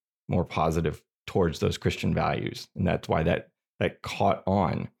was more positive towards those Christian values, and that's why that caught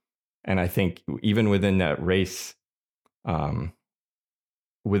on. And I think even within that race,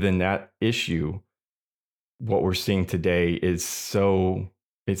 within that issue, what we're seeing today is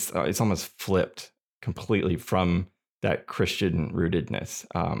it's almost flipped completely from that Christian rootedness,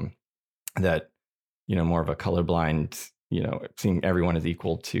 that, more of a colorblind, seeing everyone as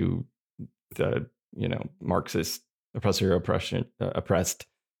equal to the, Marxist oppressed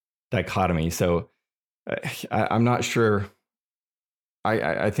dichotomy. So I'm not sure.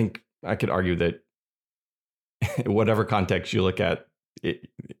 I think I could argue that whatever context you look at,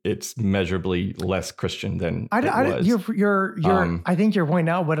 it's measurably less Christian than it was. I think you're pointing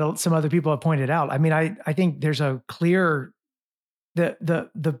out what some other people have pointed out. I mean, I think there's a clear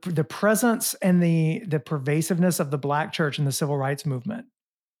the presence and the pervasiveness of the Black church in the civil rights movement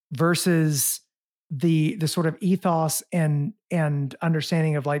versus the sort of ethos and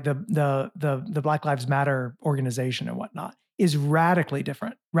understanding of like the Black Lives Matter organization and whatnot is radically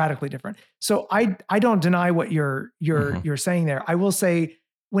different. So I don't deny what you're saying there. I will say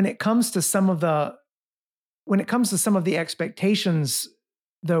when it comes to some of the expectations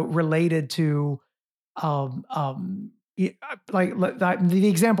though related to like the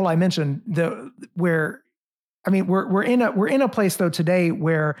example I mentioned, we're in a place though today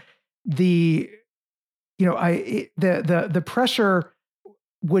where the pressure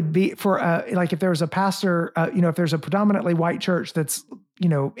would be for like if there was a pastor, if there's a predominantly white church that's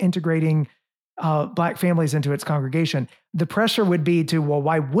integrating Black families into its congregation, the pressure would be to, well,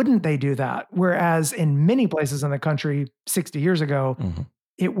 why wouldn't they do that? Whereas in many places in the country 60 years ago,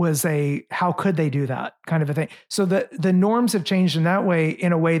 it was how could they do that kind of a thing. So the norms have changed in that way,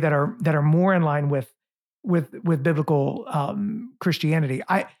 in a way that are more in line with biblical Christianity.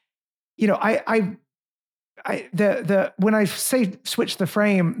 When I say switch the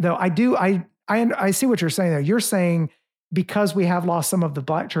frame though, I see what you're saying there. You're saying because we have lost some of the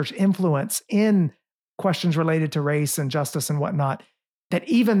Black church influence in questions related to race and justice and whatnot, that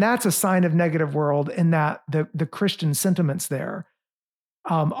even that's a sign of negative world, and that the Christian sentiments there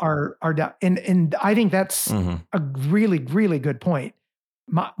are down. And I think that's a really, really good point.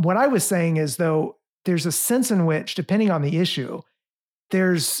 What I was saying is though, there's a sense in which, depending on the issue,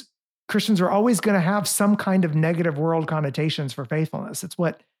 Christians are always going to have some kind of negative world connotations for faithfulness. It's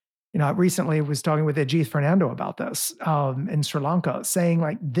what, recently I was talking with Ajith Fernando about this in Sri Lanka, saying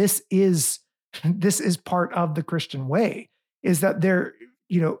like, this is part of the Christian way, is that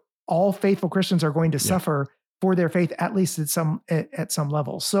all faithful Christians are going to suffer for their faith, at least at some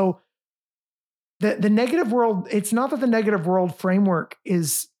level. So the negative world, it's not that the negative world framework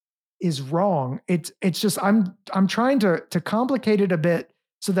is wrong. It's just, I'm trying to complicate it a bit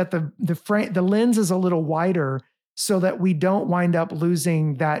so that the lens is a little wider, so that we don't wind up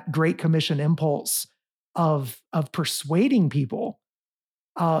losing that Great Commission impulse of persuading people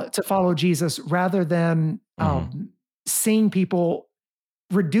to follow Jesus, rather than reducing people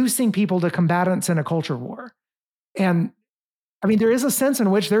to combatants in a culture war. And I mean, there is a sense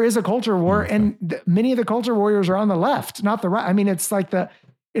in which there is a culture war, and many of the culture warriors are on the left, not the right. I mean, it's like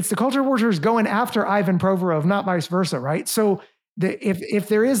it's the culture warriors going after Ivan Provorov, not vice versa, right? So if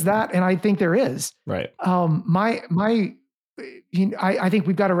there is that, and I think there is, right. I think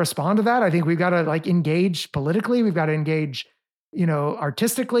we've got to respond to that. I think we've got to like engage politically. We've got to engage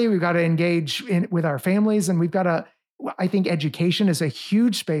artistically, we've got to engage with our families, and I think education is a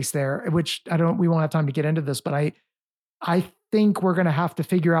huge space there, which we won't have time to get into this, but I think we're going to have to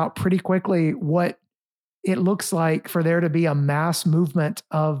figure out pretty quickly what it looks like for there to be a mass movement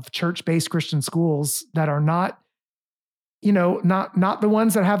of church-based Christian schools that are not the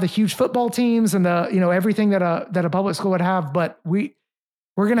ones that have the huge football teams and the, everything that a public school would have, but we're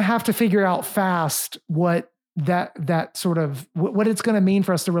going to have to figure out fast what that sort of what it's going to mean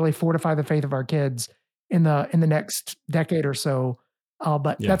for us to really fortify the faith of our kids in the next decade or so.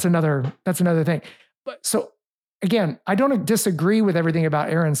 But that's another thing. But so again, I don't disagree with everything about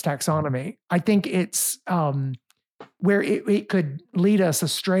Aaron's taxonomy. I think it's where it could lead us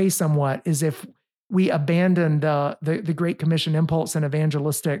astray somewhat is if we abandon the Great Commission impulse and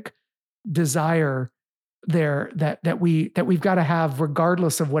evangelistic desire there that we've got to have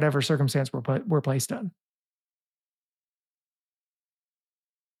regardless of whatever circumstance we're placed in.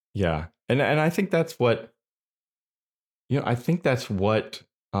 Yeah. And I think that's what,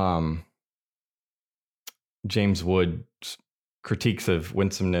 James Wood's critiques of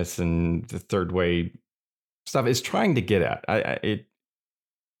winsomeness and the third way stuff is trying to get at.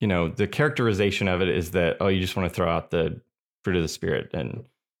 The characterization of it is that, you just want to throw out the fruit of the Spirit and,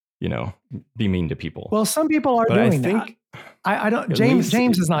 be mean to people. Well, some people are doing that. I don't. James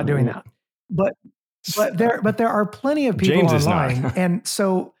is not doing that, but there are plenty of people James online, is not. And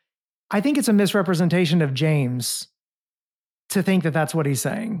so I think it's a misrepresentation of James to think that that's what he's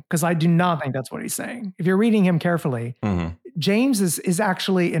saying, because I do not think that's what he's saying. If you're reading him carefully, James is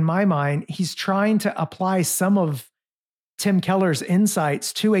actually, in my mind, he's trying to apply some of Tim Keller's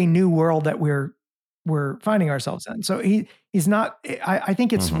insights to a new world that we're finding ourselves in. So he's not. I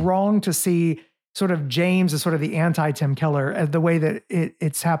think it's wrong to see sort of James as sort of the anti-Tim Keller, as the way that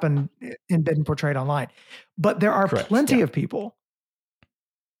it's happened and been portrayed online. But there are plenty of people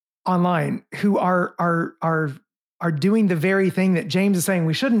online who are doing the very thing that James is saying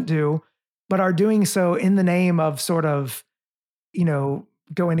we shouldn't do, but are doing so in the name of sort of,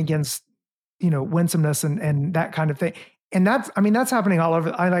 going against, winsomeness and that kind of thing. And that's happening all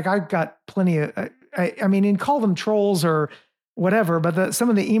over. I've got plenty of, and call them trolls or whatever, but some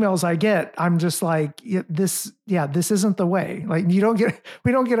of the emails I get, I'm just like, this isn't the way. Like we don't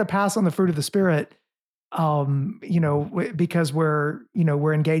get a pass on the fruit of the Spirit, because we're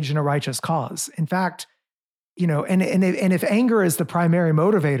engaged in a righteous cause. In fact, and if anger is the primary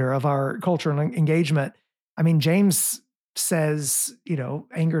motivator of our cultural engagement, James says,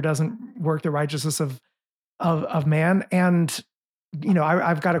 anger doesn't work the righteousness of man. And,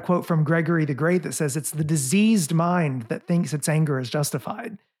 I've got a quote from Gregory the Great that says, it's the diseased mind that thinks its anger is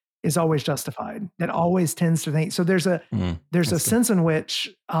always justified, that always tends to think. So there's a sense in which,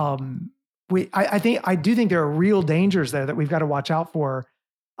 I do think there are real dangers there that we've got to watch out for,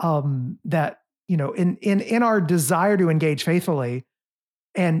 that, in our desire to engage faithfully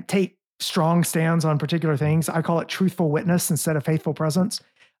and take strong stands on particular things. I call it truthful witness instead of faithful presence.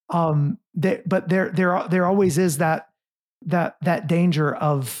 But there always is that danger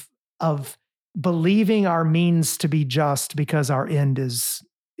of believing our means to be just because our end is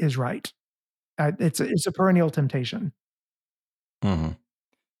right. It's a perennial temptation. Mm-hmm.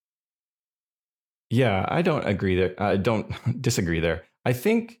 Yeah, I don't agree there. I don't disagree there. I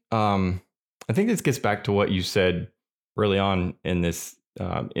think this gets back to what you said early on in this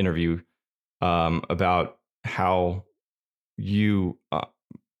interview about how you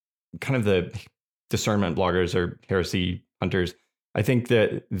kind of the discernment bloggers or heresy hunters. I think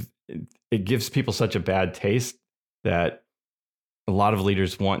that it gives people such a bad taste that a lot of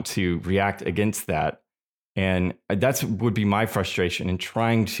leaders want to react against that. And that's would be my frustration in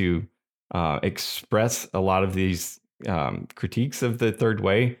trying to express a lot of these critiques of the third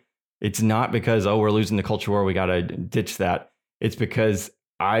way. It's not because, we're losing the culture war, we got to ditch that. It's because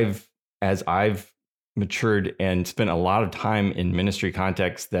as I've matured and spent a lot of time in ministry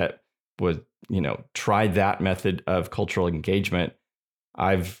context that was, tried that method of cultural engagement,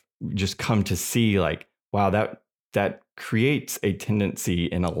 I've just come to see like, wow, that creates a tendency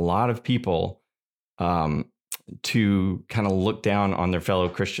in a lot of people to kind of look down on their fellow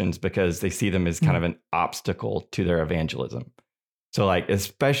Christians because they see them as kind of an obstacle to their evangelism. So like,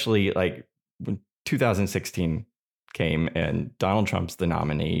 especially like when 2016 came and Donald Trump's the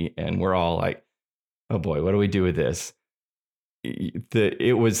nominee and we're all like, oh boy, what do we do with this?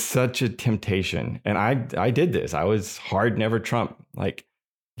 It was such a temptation. And I did this. I was hard never Trump. Like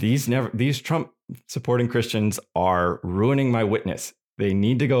these Trump supporting Christians are ruining my witness. They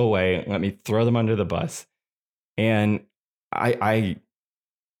need to go away. Let me throw them under the bus. And it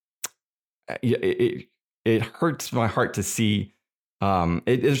hurts my heart to see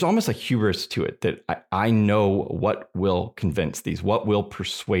there's almost a hubris to it that I know what will convince these, what will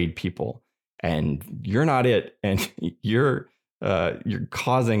persuade people, and you're not it, and you're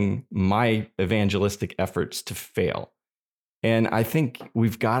causing my evangelistic efforts to fail. And I think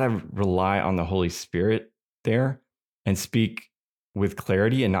we've got to rely on the Holy Spirit there and speak with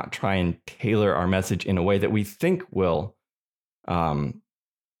clarity and not try and tailor our message in a way that we think will, cause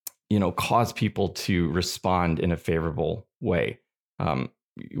people to respond in a favorable way.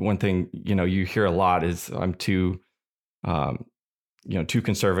 One thing, you hear a lot is I'm too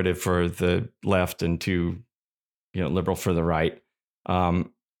conservative for the left and too, liberal for the right. There's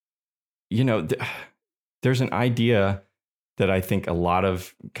an idea that I think a lot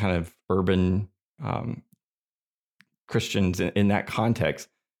of kind of urban Christians in that context,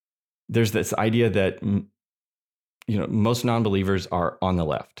 there's this idea that, most non-believers are on the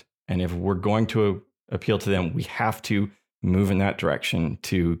left. And if we're going to appeal to them, we have to move in that direction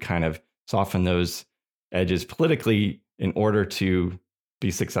to kind of soften those edges politically in order to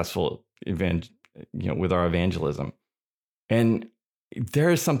be successful with our evangelism. And there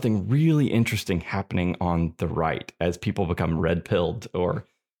is something really interesting happening on the right as people become red-pilled or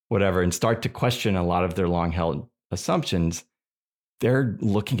whatever and start to question a lot of their long-held assumptions. They're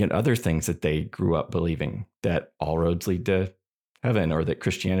looking at other things that they grew up believing, that all roads lead to heaven or that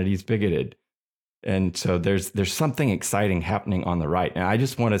Christianity is bigoted. And so there's something exciting happening on the right. And I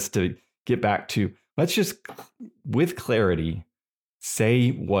just want us to get back to, let's just, with clarity,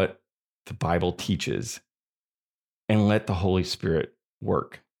 say what the Bible teaches and let the Holy Spirit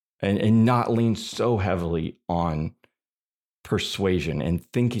work and not lean so heavily on persuasion and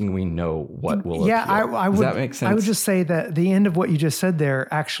thinking we know what will appeal. Does that make sense? I would just say that the end of what you just said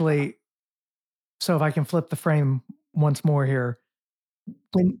there actually, so if I can flip the frame once more here,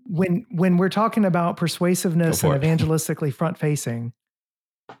 when we're talking about persuasiveness and evangelistically front facing,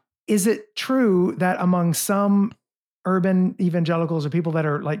 is it true that among some urban evangelicals or people that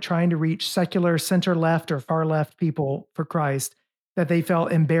are like trying to reach secular center left or far left people for Christ, that they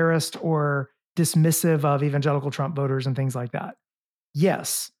felt embarrassed or dismissive of evangelical Trump voters and things like that?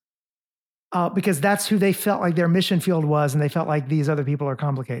 Yes. Because that's who they felt like their mission field was, and they felt like these other people are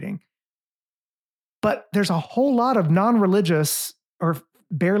complicating. But there's a whole lot of non-religious or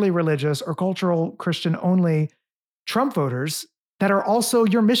barely religious or cultural Christian only Trump voters that are also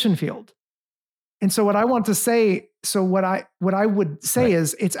your mission field. And so what I want to say, what I would say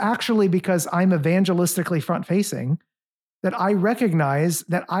is, it's actually because I'm evangelistically front facing that I recognize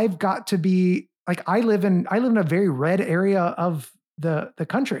that I've got to be like, I live in a very red area of the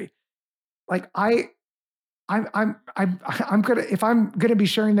country. Like I'm gonna, if I'm gonna be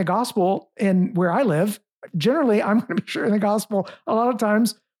sharing the gospel in where I live, generally I'm gonna be sharing the gospel a lot of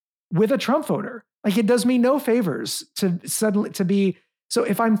times with a Trump voter. Like, it does me no favors to suddenly to be. So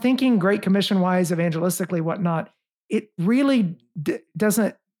if I'm thinking Great Commission wise, evangelistically, whatnot, it really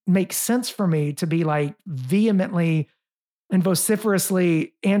doesn't make sense for me to be like vehemently and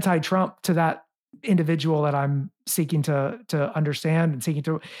vociferously anti-Trump to that individual that I'm seeking to understand and seeking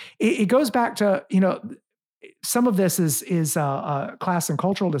to. It goes back to, some of this is class and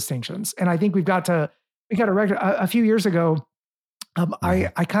cultural distinctions, and I think we got to recognize. A few years ago,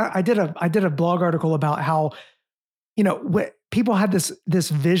 I did a blog article about how, people had this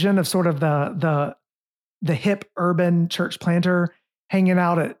vision of sort of the hip urban church planter hanging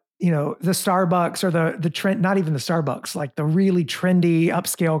out at, the Starbucks or the trend, not even the Starbucks, like the really trendy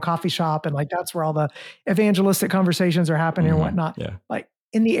upscale coffee shop. And like, that's where all the evangelistic conversations are happening and whatnot. Yeah. Like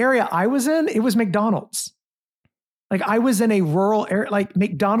in the area I was in, it was McDonald's. Like I was in a rural area, like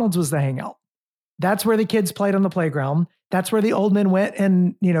McDonald's was the hangout. That's where the kids played on the playground. That's where the old men went.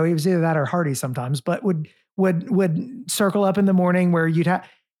 And, it was either that or Hardee's sometimes, but would circle up in the morning where you'd have,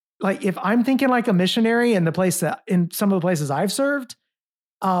 like, if I'm thinking like a missionary in some of the places I've served,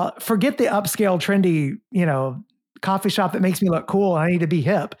 forget the upscale trendy, coffee shop that makes me look cool. I need to be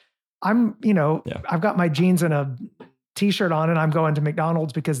hip. I've got my jeans and a t-shirt on and I'm going to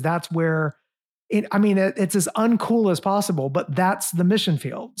McDonald's because that's where it's as uncool as possible, but that's the mission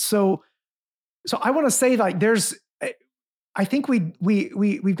field. So I want to say, like, I think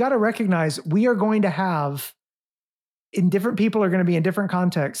we've got to recognize we are going to have, different people are going to be in different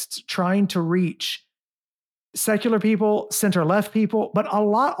contexts trying to reach secular people, center left people, but a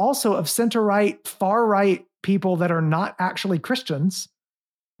lot also of center right, far right people that are not actually Christians.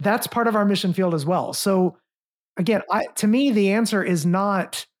 That's part of our mission field as well. So again, to me, the answer is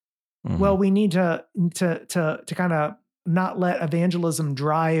not, well, we need to kind of not let evangelism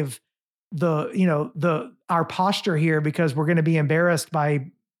drive our posture here because we're going to be embarrassed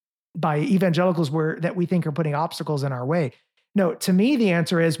by evangelicals that we think are putting obstacles in our way. No, to me, the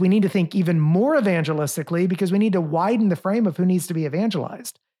answer is we need to think even more evangelistically because we need to widen the frame of who needs to be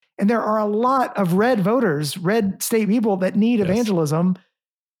evangelized. And there are a lot of red voters, red state people that need evangelism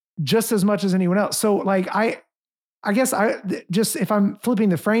just as much as anyone else. So like, I guess if I'm flipping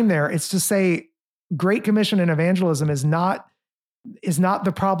the frame there, it's to say Great Commission and evangelism is not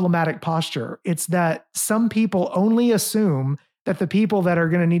the problematic posture. It's that some people only assume that the people that are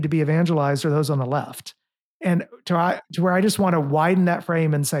going to need to be evangelized are those on the left. And to where I just want to widen that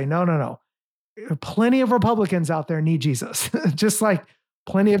frame and say, no. Plenty of Republicans out there need Jesus, just like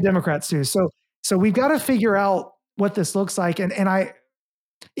plenty of Democrats do. So we've got to figure out what this looks like. And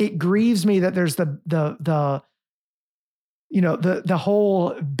it grieves me that there's the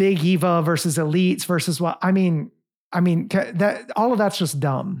whole big Eva versus elites versus what, I mean, that all of that's just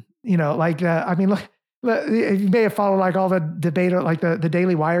dumb, look, you may have followed like all the debate, like the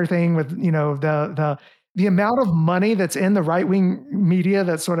Daily Wire thing with, the amount of money that's in the right-wing media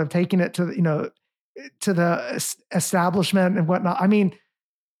that's sort of taking it to the establishment and whatnot. I mean,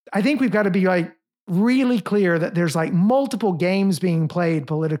 I think we've got to be like really clear that there's like multiple games being played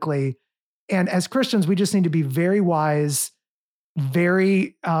politically. And as Christians, we just need to be very wise,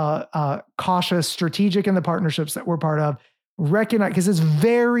 very cautious, strategic in the partnerships that we're part of. Recognize, because it's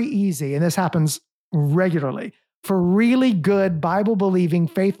very easy, and this happens regularly, for really good Bible-believing,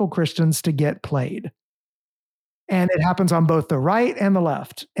 faithful Christians to get played. And it happens on both the right and the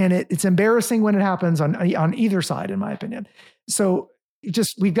left. And it's embarrassing when it happens on either side, in my opinion. So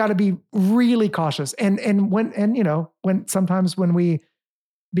we've got to be really cautious. And when sometimes when we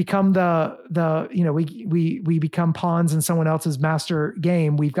become we become pawns in someone else's master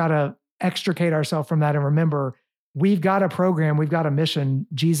game, we've got to extricate ourselves from that and remember we've got a program, we've got a mission.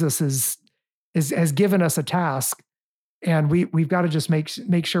 Jesus has given us a task, and we've got to just make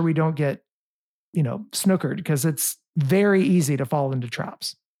sure we don't get snookered, because it's very easy to fall into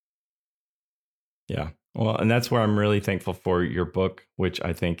traps. Yeah. Well, and that's where I'm really thankful for your book, which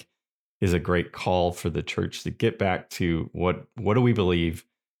I think is a great call for the church to get back to what do we believe,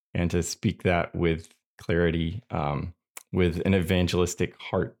 and to speak that with clarity, with an evangelistic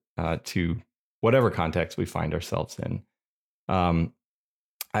heart to whatever context we find ourselves in.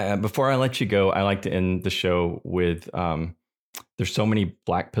 Before I let you go, I like to end the show with there's so many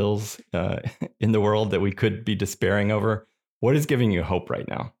black pills in the world that we could be despairing over. What is giving you hope right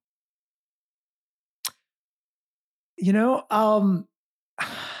now? I'm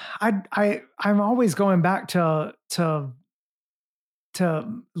always going back to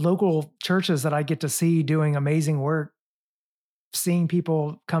local churches that I get to see doing amazing work, seeing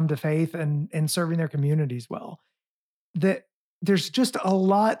people come to faith and serving their communities well. That there's just a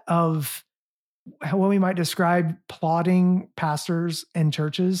lot of what we might describe plodding pastors and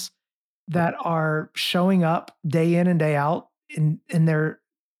churches that are showing up day in and day out in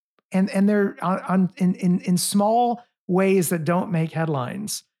small ways that don't make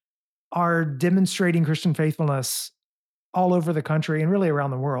headlines, are demonstrating Christian faithfulness all over the country and really around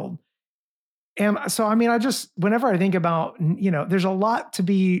the world. And so, I mean, whenever I think about, there's a lot to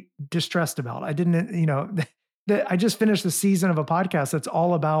be distressed about. I just finished the season of a podcast that's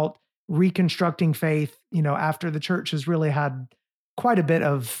all about reconstructing faith, after the church has really had quite a bit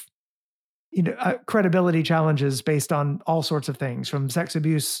of, credibility challenges based on all sorts of things, from sex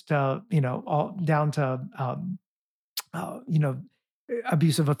abuse to, all down to,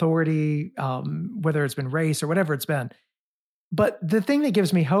 abuse of authority, whether it's been race or whatever it's been. But the thing that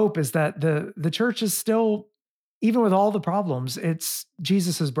gives me hope is that the church is still, even with all the problems, it's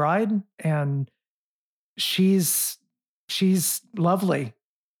Jesus's bride, and she's lovely.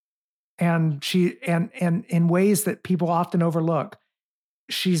 And and in ways that people often overlook,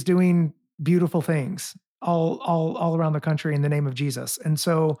 she's doing beautiful things all around the country in the name of Jesus. And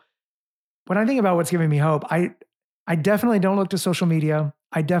so when I think about what's giving me hope, I definitely don't look to social media.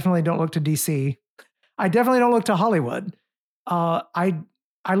 I definitely don't look to DC. I definitely don't look to Hollywood. I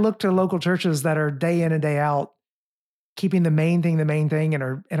look to local churches that are day in and day out keeping the main thing, and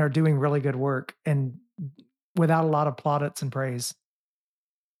are doing really good work, and without a lot of plaudits and praise.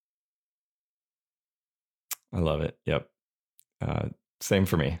 I love it. Yep. Same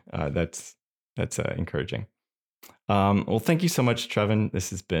for me. That's encouraging. Well, thank you so much, Trevin.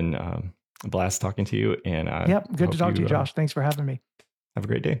 This has been a blast talking to you. And good to talk to you, Josh. Thanks for having me. Have a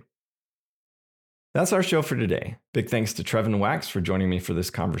great day. That's our show for today. Big thanks to Trevin Wax for joining me for this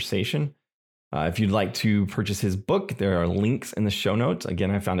conversation. If you'd like to purchase his book, there are links in the show notes.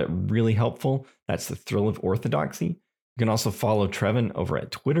 Again, I found it really helpful. That's The Thrill of Orthodoxy. You can also follow Trevin over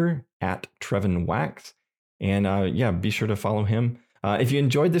at Twitter at Trevin Wax. And be sure to follow him. If you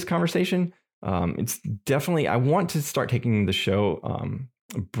enjoyed this conversation, It's definitely, I want to start taking the show,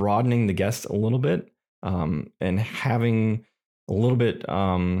 broadening the guests a little bit, and having a little bit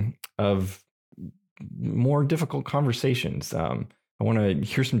of more difficult conversations. I want to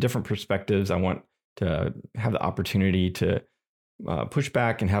hear some different perspectives. I want to have the opportunity to push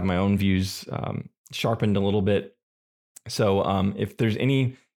back and have my own views sharpened a little bit. So if there's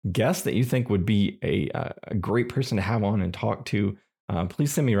any guest that you think would be a great person to have on and talk to,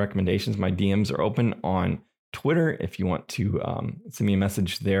 please send me recommendations. My DMs are open on Twitter if you want to send me a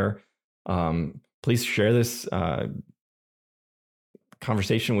message there. Please share this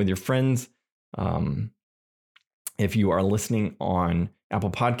conversation with your friends. If you are listening on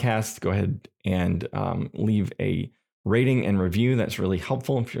Apple Podcasts, go ahead and leave a rating and review. That's really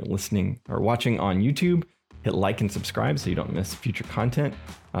helpful. If you're listening or watching on YouTube, hit like and subscribe so you don't miss future content.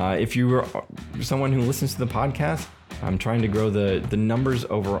 If you are someone who listens to the podcast, I'm trying to grow the numbers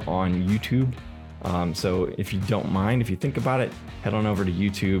over on YouTube. So if you don't mind, if you think about it, head on over to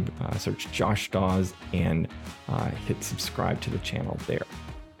YouTube, search Josh Dawes, and hit subscribe to the channel there.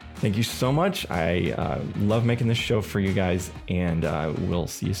 Thank you so much. I love making this show for you guys, and we'll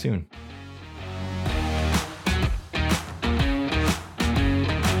see you soon.